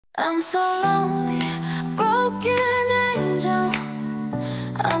I'm so lonely, broken angel.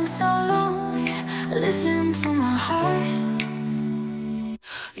 I'm so lonely, listen to my heart.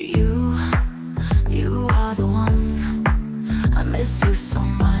 You are the one. I miss you so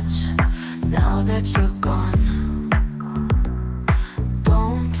much, now that you're gone.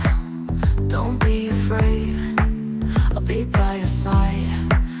 Don't be afraid, I'll be by your side,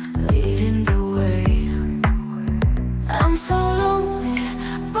 leading the way. I'm so lonely,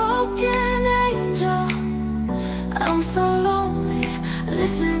 broken angel. I'm so lonely,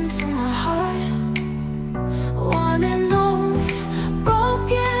 listen to my heart. One and only,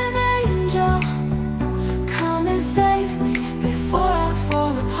 broken angel. Come and save me before I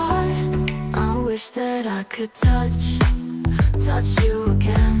fall apart. I wish that I could touch you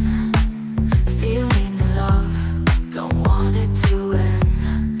again.